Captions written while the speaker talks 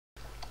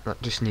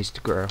That just needs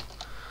to grow.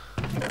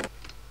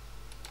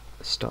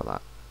 Let's start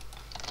that.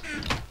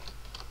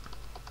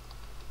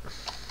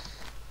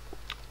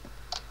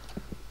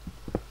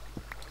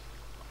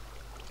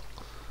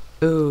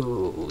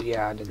 Oh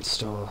yeah, I didn't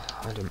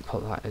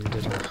put that in,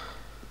 did I?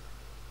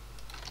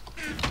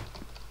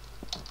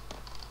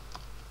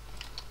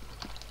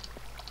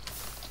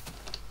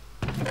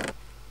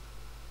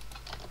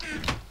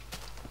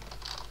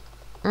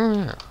 Oh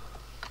yeah.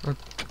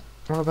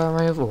 What about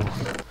my other one?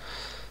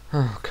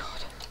 Oh god.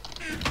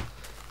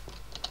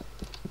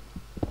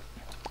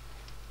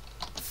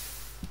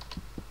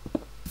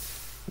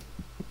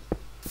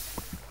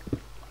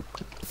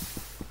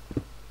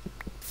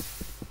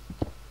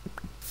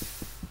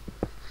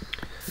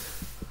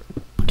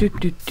 Do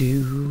do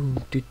do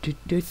do do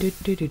do do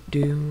do do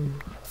do.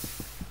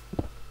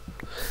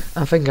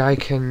 I think I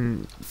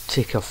can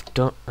tick off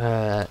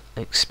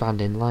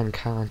expanding land,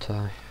 can't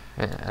I?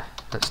 Yeah,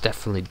 that's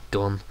definitely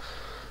done.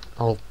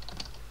 I'll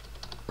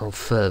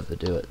further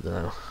do it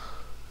though.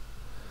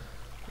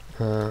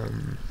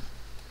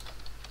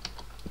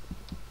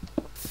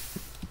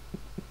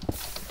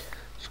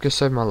 Just go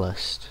save my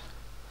list.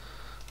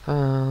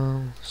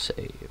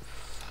 Save.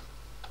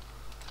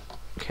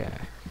 Okay.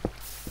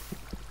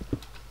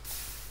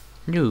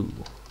 No,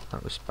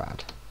 that was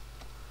bad.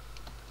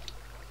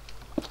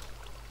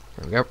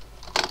 There we go.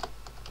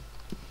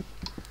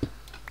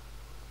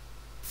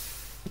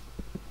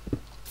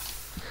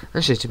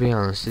 Actually, to be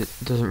honest, it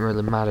doesn't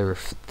really matter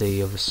if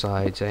the other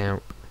side's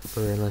out,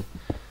 really.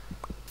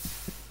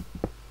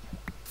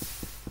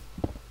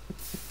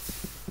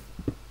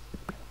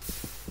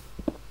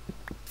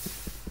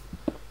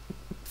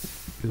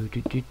 Do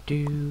do do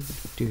do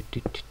do do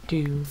do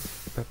do.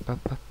 Ba, ba,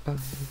 ba, ba.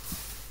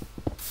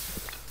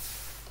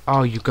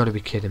 Oh, you've got to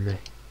be kidding me.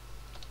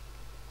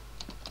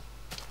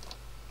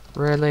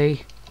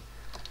 Really?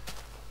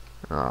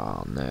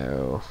 Oh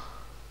no.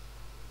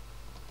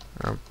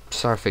 I'm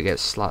sorry if it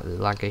gets slightly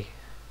laggy.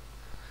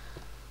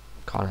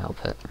 Can't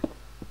help it.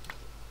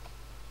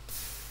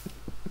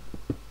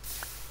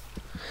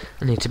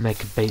 I need to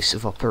make a base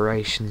of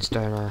operations,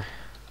 don't I?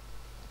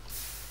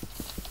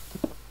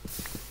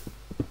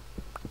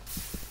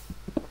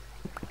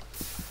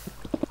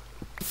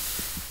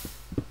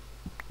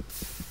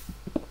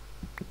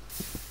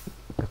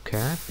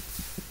 Okay.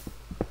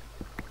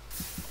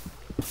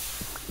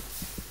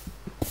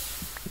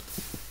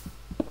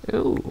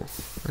 Ooh,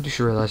 I just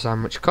realised how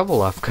much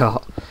cobble I've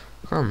got.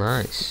 Oh,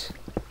 nice.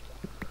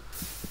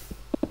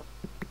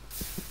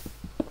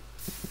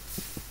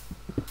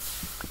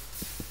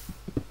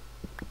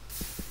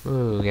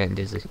 Ooh, getting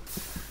dizzy.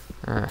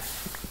 Ah.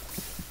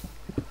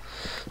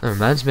 That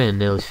reminds me, I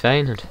nearly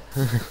fainted.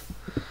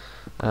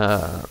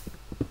 I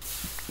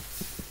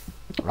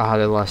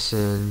had a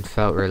lesson,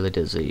 felt really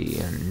dizzy,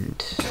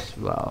 and,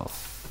 well,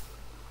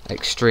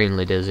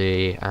 extremely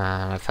dizzy,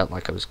 and I felt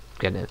like I was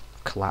gonna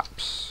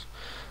collapse.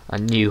 I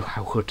knew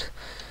I would.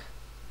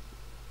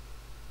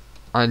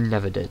 I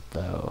never did,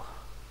 though.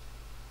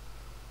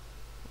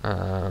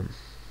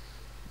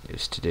 It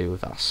was to do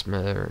with asthma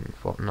and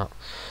whatnot.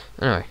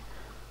 Anyway,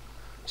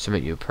 some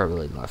of you are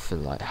probably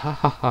laughing like, ha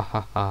ha ha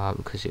ha ha,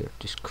 because you're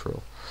just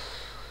cruel.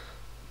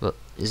 But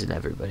isn't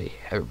everybody?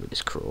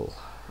 Everybody's cruel.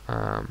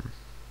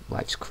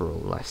 Life's cruel,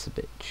 life's a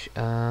bitch.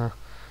 Why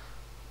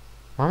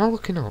am I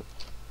looking up?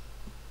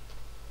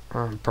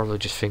 I'm probably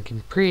just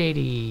thinking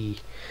pretty.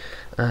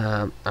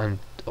 And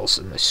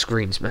also my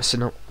screen's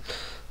messing up.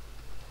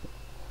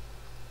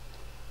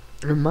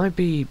 It might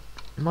be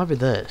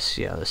this.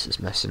 Yeah, this is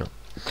messing up.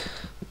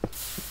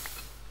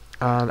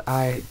 And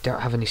I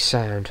don't have any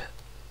sound.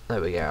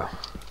 There we go.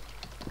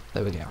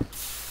 There we go.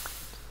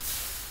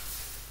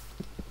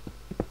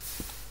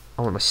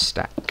 I want a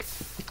stack.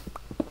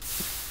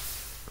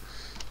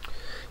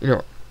 You know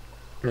what?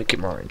 Make it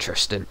more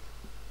interesting.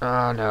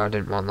 Oh no, I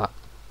didn't want that.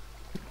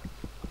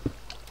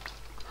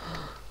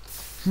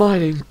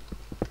 Mining.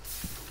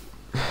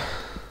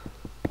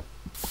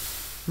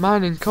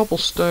 Mining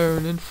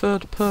cobblestone in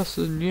third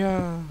person,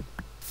 yeah.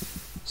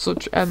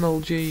 Such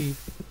MLG.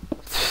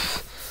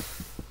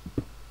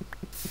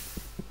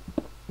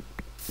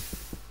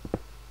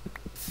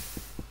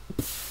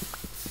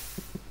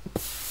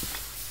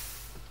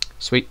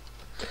 Sweet.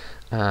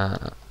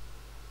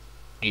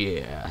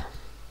 Yeah.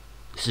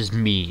 This is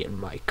me and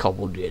my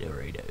cobble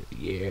generator,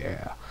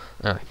 yeah.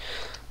 Alright.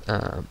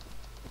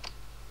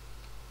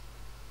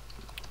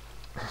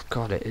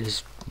 God, it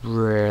is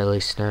really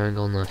snowing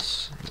on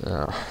this.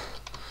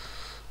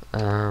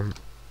 Okay,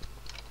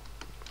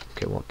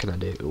 what can I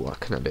do? What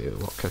can I do?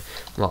 What can?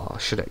 Well, I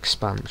should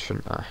expand,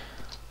 shouldn't I?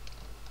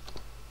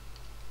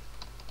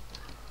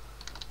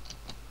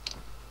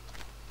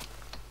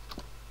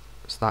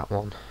 It's that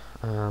one.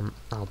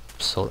 I'll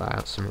sort that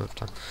out some other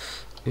time.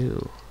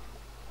 Ooh.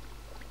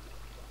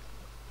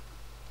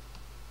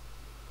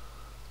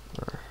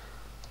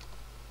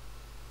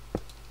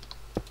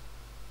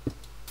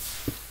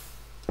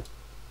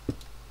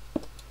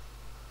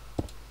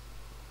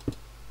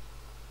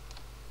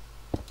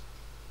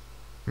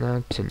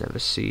 Now to never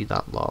see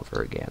that lava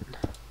again.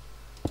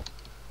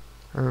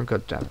 Oh,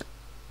 god damn it.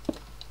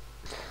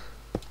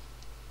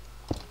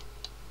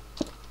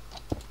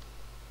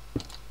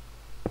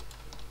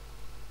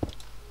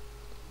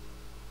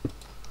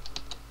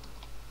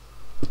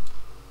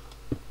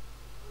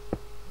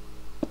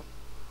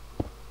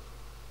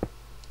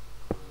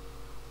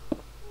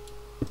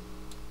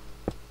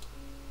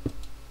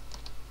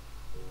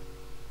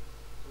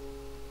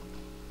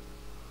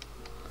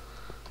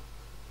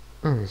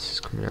 Oh, this is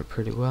coming out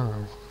pretty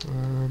well.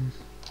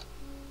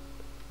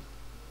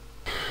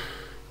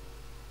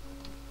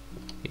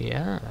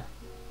 Yeah.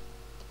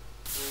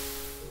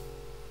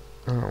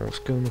 Oh, what's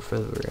going on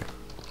further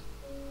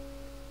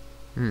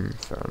here?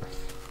 Fair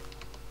enough.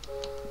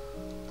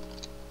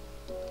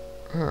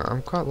 Oh,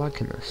 I'm quite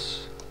liking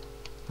this.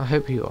 I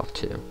hope you are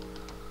too.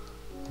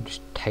 I'm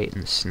just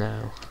hating the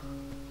snow.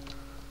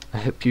 I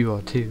hope you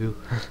are too.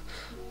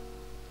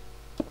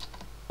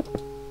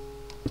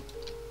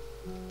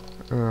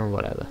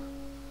 Whatever.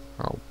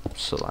 I'll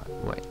select.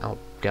 Wait, I'll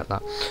get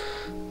that.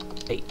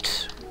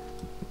 8.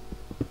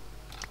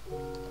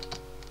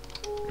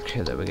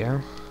 Okay, there we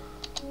go.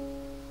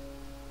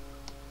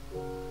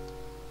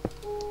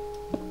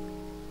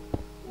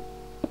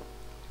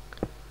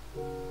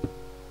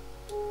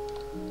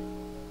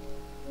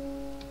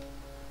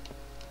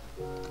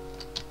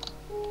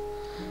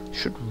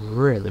 Should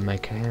really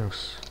make a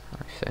house,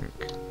 I think.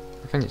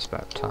 I think it's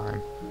about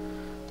time.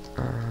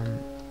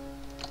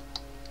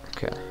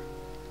 Okay.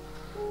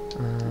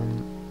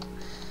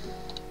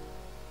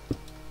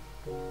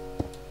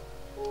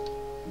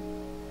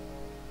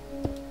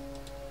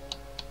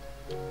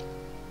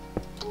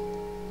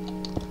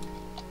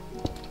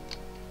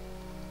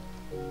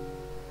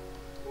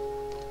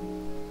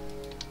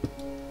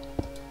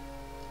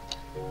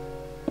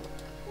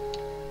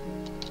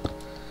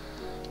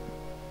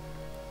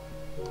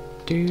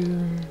 Do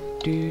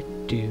do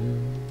do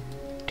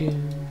do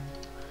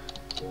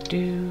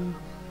do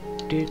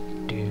do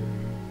do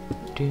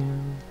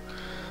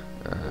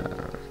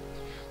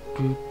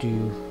do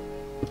do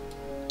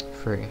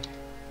 3.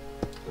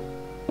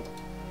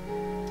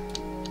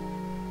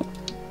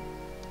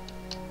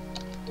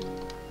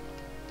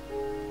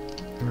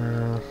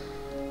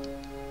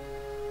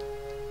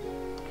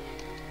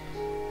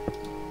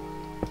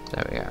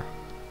 There we go.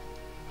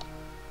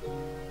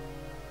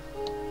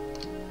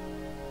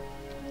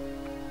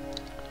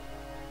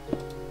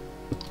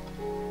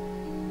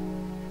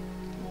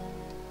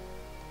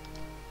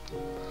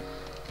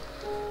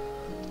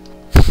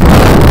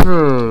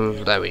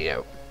 There we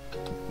go.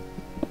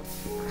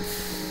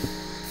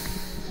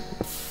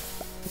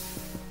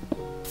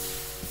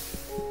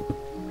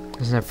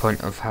 There's no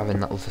point of having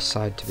that other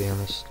side, to be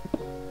honest.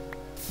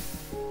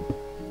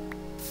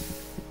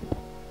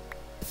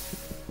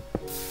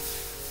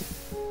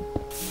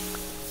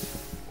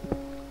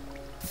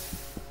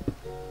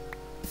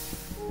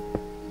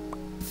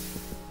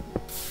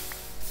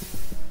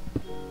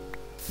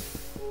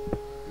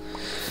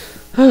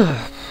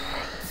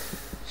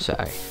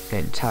 Sorry,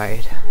 getting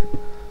tired.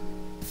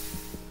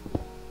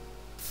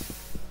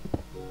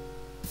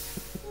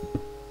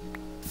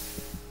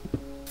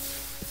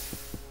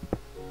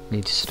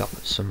 Need to stop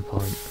at some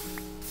point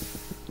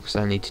because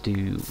I need to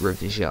do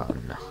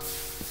revision.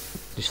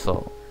 Just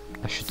thought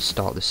I should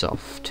start this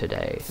off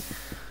today.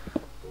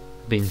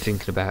 Been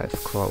thinking about it for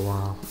quite a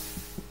while.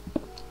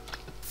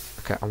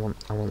 Okay, I want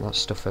that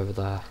stuff over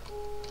there.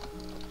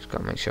 Just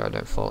gotta make sure I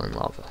don't fall in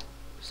lava,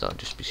 so that'll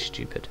just be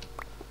stupid.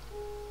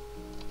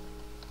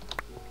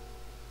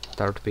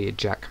 That would be a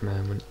Jack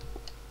moment,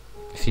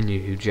 if you knew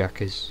who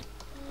Jack is.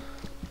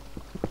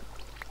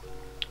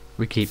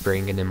 We keep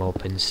bringing him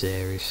up in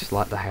series,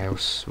 like the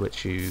house,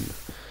 which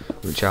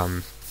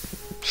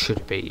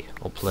should be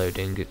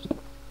uploading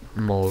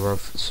more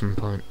of at some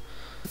point.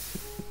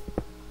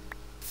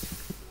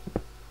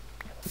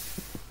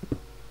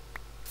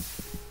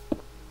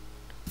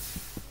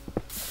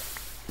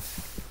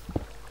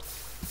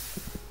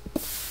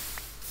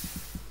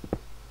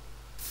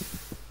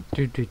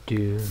 Do do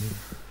do.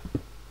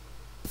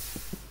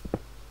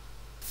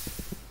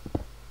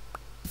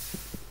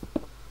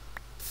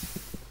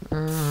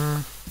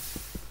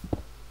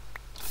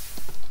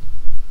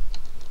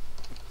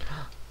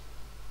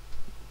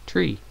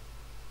 Tree.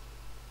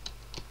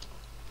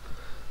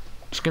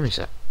 Just give me a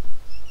sec.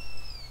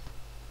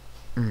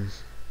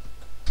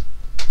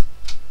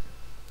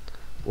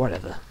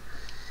 Whatever.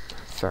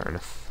 Fair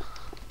enough.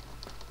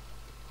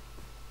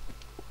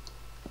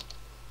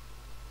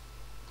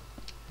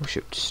 Wish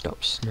it would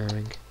stop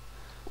snowing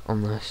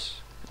on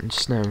this and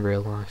snow in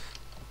real life.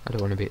 I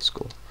don't want to be at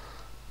school.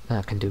 Then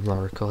I can do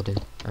more recording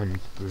and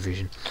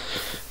revision.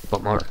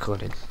 But more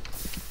recording.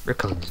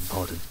 Recording's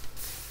important.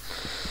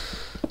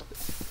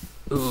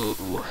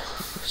 Ooh.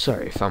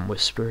 Sorry if I'm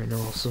whispering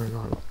or something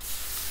like that.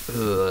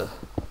 Ugh.